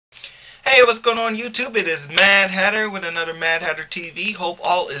Hey, what's going on YouTube? It is Mad Hatter with another Mad Hatter TV. Hope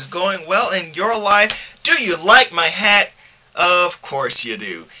all is going well in your life. Do you like my hat? Of course you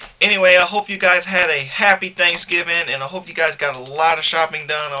do. Anyway, I hope you guys had a happy Thanksgiving, and I hope you guys got a lot of shopping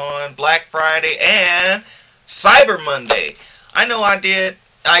done on Black Friday and Cyber Monday. I know I did.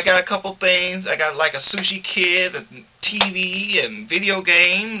 I got a couple things. I got like a sushi kit, a TV, and video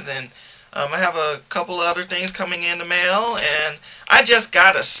games, and I have a couple other things coming in the mail, and I just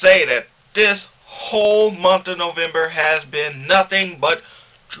gotta say that this whole month of November has been nothing but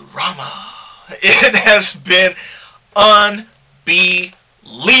drama. It has been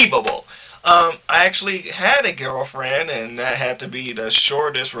unbelievable. I actually had a girlfriend, and that had to be the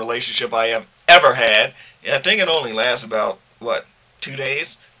shortest relationship I have ever had. I think it only lasts about, what, 2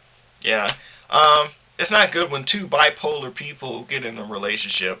 days? Yeah. It's not good when two bipolar people get in a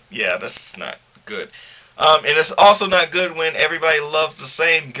relationship. Yeah, that's not good. And it's also not good when everybody loves the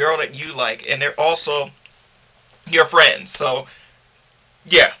same girl that you like, and they're also your friends. So,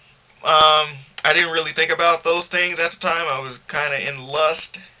 yeah. I didn't really think about those things at the time. I was kind of in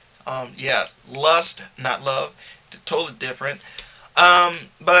lust. Yeah, lust, not love. Totally different.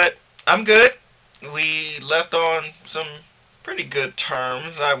 But I'm good. We left on some pretty good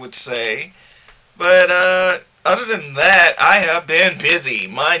terms, I would say. But other than that, I have been busy.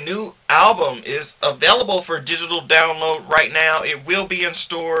 My new album is available for digital download right now. It will be in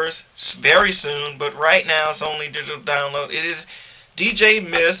stores very soon, but right now it's only digital download. It is DJ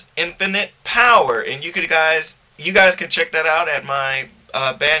Myth's Infinite Power, and you guys can check that out at my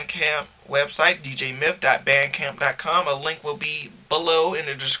Bandcamp website, djmyth.bandcamp.com. A link will be below in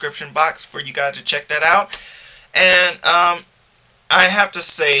the description box for you guys to check that out. And I have to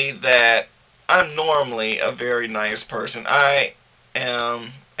say that I'm normally a very nice person. I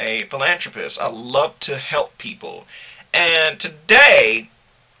am a philanthropist. I love to help people. And today,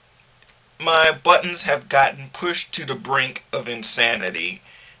 my buttons have gotten pushed to the brink of insanity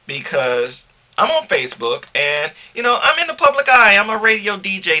because I'm on Facebook and, you know, I'm in the public eye. I'm a radio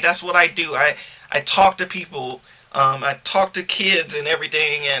DJ. That's what I do. I talk to people. I talk to kids and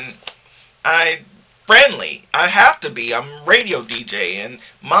everything, and friendly. I have to be. I'm a radio DJ and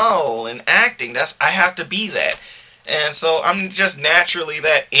model and acting. I have to be that. And so I'm just naturally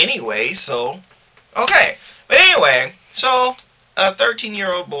that anyway, so okay. But anyway, so a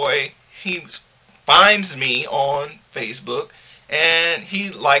 13-year-old boy, he finds me on Facebook and he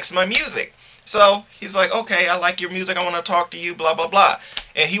likes my music. So he's like, okay, I like your music, I want to talk to you, blah, blah, blah.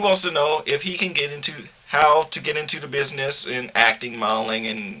 And he wants to know if he can get into how to get into the business in acting, modeling,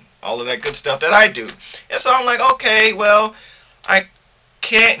 and all of that good stuff that I do. And so I'm like, okay, well, I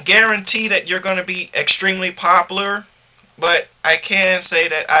can't guarantee that you're going to be extremely popular, but I can say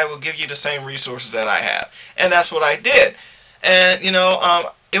that I will give you the same resources that I have. And that's what I did. And, you know,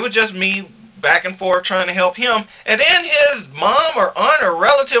 it was just me back and forth trying to help him. And then his mom or aunt or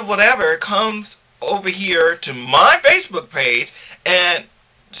relative, whatever, comes over here to my Facebook page and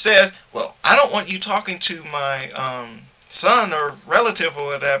says, well, I don't want you talking to my son or relative or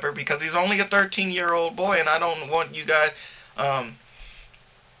whatever because he's only a 13-year-old boy, and I don't want you guys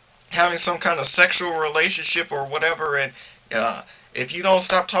having some kind of sexual relationship or whatever, and if you don't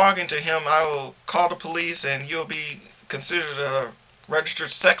stop talking to him, I will call the police and you'll be considered a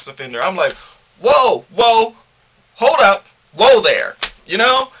registered sex offender. I'm like, whoa, hold up, whoa there, you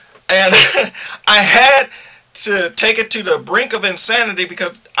know? And I had to take it to the brink of insanity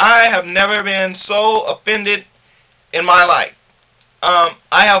because I have never been so offended in my life. I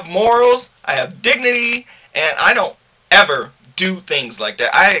have morals, I have dignity, and I don't ever do things like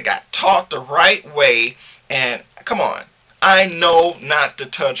that. I got taught the right way, and come on, I know not to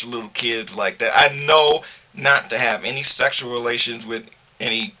touch little kids like that. I know not to have any sexual relations with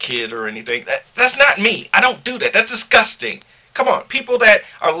any kid or anything. That's not me. I don't do that. That's disgusting. Come on, people that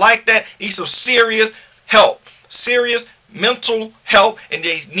are like that need some serious help. Serious mental help, and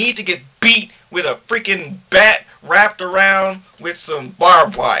they need to get beat with a freaking bat wrapped around with some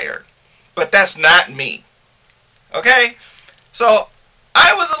barbed wire. But that's not me. Okay? So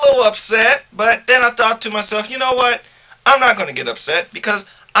I was a little upset, but then I thought to myself, you know what? I'm not going to get upset because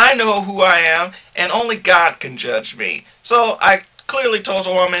I know who I am and only God can judge me. So I clearly told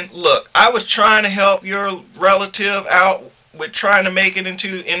the woman, look, I was trying to help your relative out with trying to make it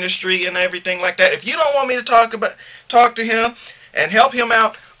into industry and everything like that. If you don't want me to talk to him and help him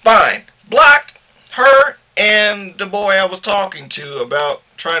out, fine. Blocked her and the boy I was talking to about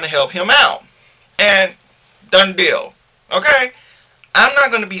trying to help him out. And done deal. Okay? I'm not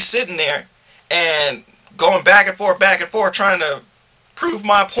going to be sitting there and going back and forth trying to prove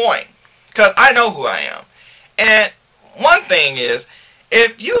my point. Because I know who I am. And one thing is,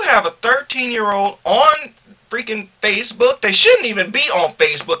 if you have a 13-year-old on freaking Facebook, they shouldn't even be on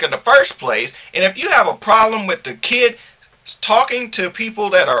Facebook in the first place. And if you have a problem with the kid talking to people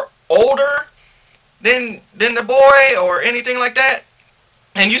that are older than the boy or anything like that,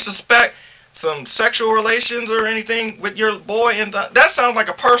 and you suspect some sexual relations or anything with your boy, and that sounds like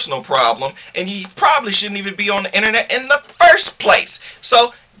a personal problem, and you probably shouldn't even be on the internet in the first place.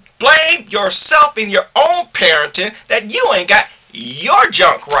 So blame yourself and your own parenting that you ain't got your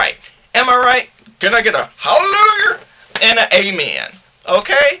junk right. Am I right? Can I get a hallelujah and an amen?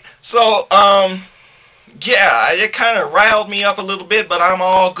 Okay? So, yeah, it kind of riled me up a little bit, but I'm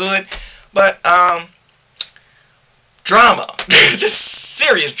all good. But, drama, just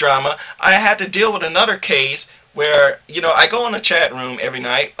serious drama. I had to deal with another case where, you know, I go in the chat room every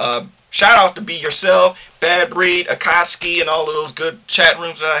night. Shout out to Be Yourself, Bad Breed, Akatsuki, and all of those good chat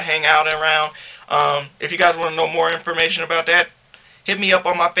rooms that I hang out around. If you guys want to know more information about that, hit me up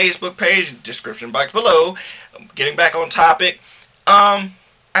on my Facebook page, description box below. Getting back on topic, I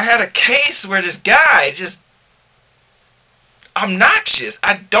had a case where this guy just obnoxious.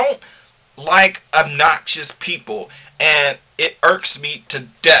 I don't like obnoxious people, and it irks me to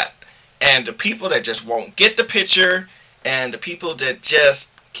death. And the people that just won't get the picture, and the people that just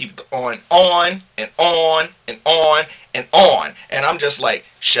keep going on and on and on and on, and I'm just like,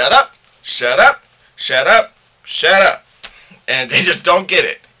 shut up, shut up, shut up, shut up. And they just don't get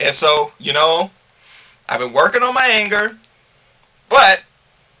it. And so, you know, I've been working on my anger, but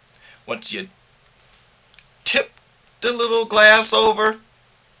once you tip the little glass over,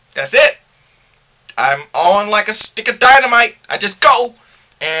 that's it. I'm on like a stick of dynamite. I just go,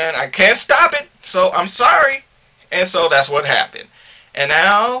 and I can't stop it. So I'm sorry. And so that's what happened. And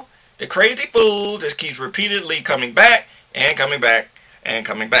now the crazy fool just keeps repeatedly coming back and coming back and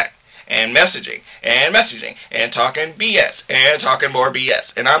coming back. And messaging, and talking BS, and talking more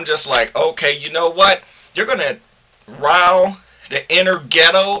BS. And I'm just like, okay, you know what? You're going to rile the inner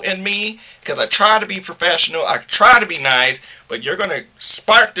ghetto in me, because I try to be professional, I try to be nice, but you're going to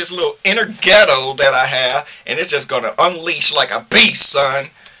spark this little inner ghetto that I have, and it's just going to unleash like a beast, son.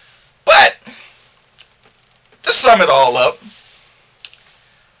 But, to sum it all up,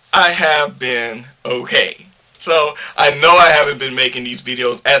 I have been okay. So, I know I haven't been making these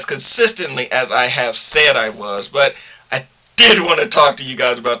videos as consistently as I have said I was, but I did want to talk to you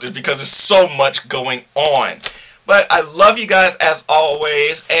guys about this because there's so much going on. But I love you guys as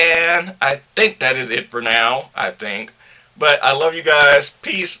always, and I think that is it for now, I think. But I love you guys.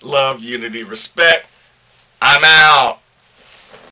 Peace, love, unity, respect. I'm out.